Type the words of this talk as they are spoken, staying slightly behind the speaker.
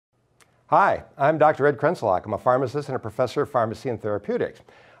Hi, I'm Dr. Ed Krenzelak. I'm a pharmacist and a professor of pharmacy and therapeutics.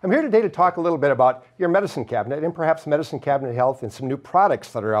 I'm here today to talk a little bit about your medicine cabinet and perhaps medicine cabinet health and some new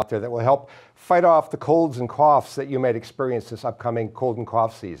products that are out there that will help fight off the colds and coughs that you might experience this upcoming cold and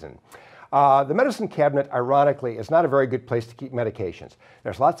cough season. The medicine cabinet, ironically, is not a very good place to keep medications.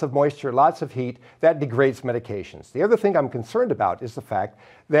 There's lots of moisture, lots of heat, that degrades medications. The other thing I'm concerned about is the fact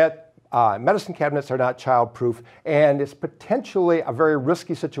that medicine cabinets are not child-proof, and it's potentially a very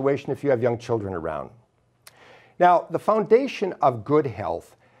risky situation if you have young children around. Now, the foundation of good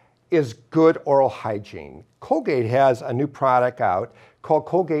health is good oral hygiene. Colgate has a new product out called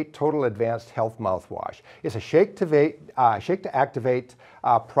Colgate Total Advanced Health Mouthwash. It's a shake-to-activate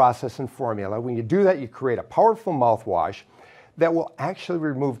process and formula. When you do that, you create a powerful mouthwash that will actually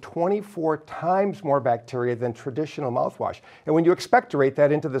remove 24 times more bacteria than traditional mouthwash. And when you expectorate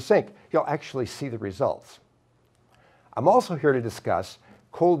that into the sink, you'll actually see the results. I'm also here to discuss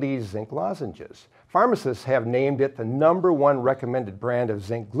Cold-Ease Zinc Lozenges. Pharmacists have named it the #1 recommended brand of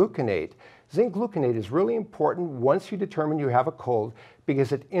zinc gluconate. Zinc gluconate is really important once you determine you have a cold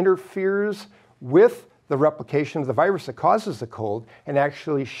because it interferes with the replication of the virus that causes the cold and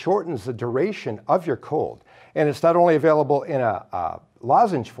actually shortens the duration of your cold. And it's not only available in a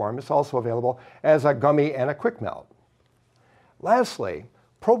lozenge form, it's also available as a gummy and a quick melt. Lastly,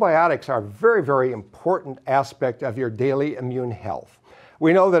 probiotics are a very, very important aspect of your daily immune health.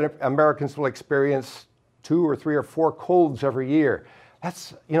 We know that Americans will experience 2 or 3 or 4 colds every year.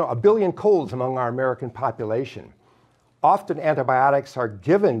 That's, a billion colds among our American population. Often antibiotics are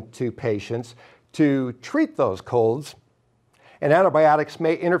given to patients to treat those colds, and antibiotics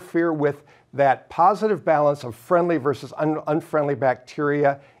may interfere with that positive balance of friendly versus unfriendly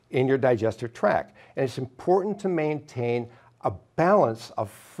bacteria in your digestive tract. And it's important to maintain a balance of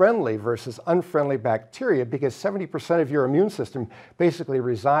friendly versus unfriendly bacteria because 70% of your immune system basically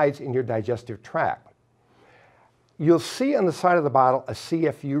resides in your digestive tract. You'll see on the side of the bottle a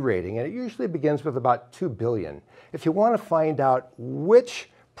CFU rating, and it usually begins with about 2 billion. If you want to find out which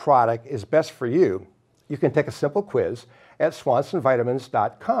product is best for you, you can take a simple quiz at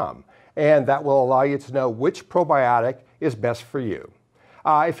swansonvitamins.com, and that will allow you to know which probiotic is best for you.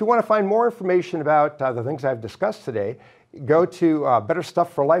 If you want to find more information about the things I've discussed today, go to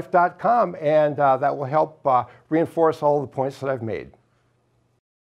betterstuffforlife.com, and that will help reinforce all the points that I've made.